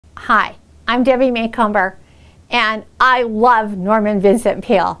Hi, I'm Debbie Macomber, and I love Norman Vincent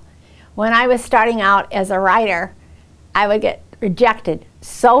Peale. When I was starting out as a writer, I would get rejected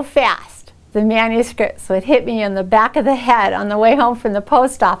so fast, the manuscripts would hit me in the back of the head on the way home from the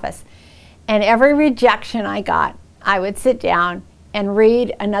post office. And every rejection I got, I would sit down and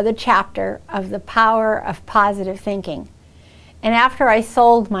read another chapter of The Power of Positive Thinking. And after I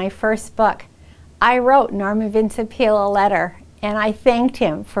sold my first book, I wrote Norman Vincent Peale a letter, and I thanked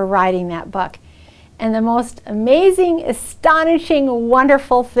him for writing that book. And the most amazing, astonishing,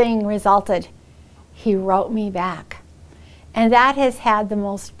 wonderful thing resulted. He wrote me back. And that has had the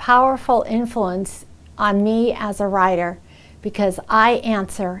most powerful influence on me as a writer, because I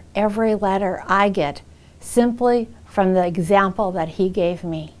answer every letter I get simply from the example that he gave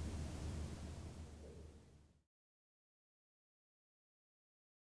me.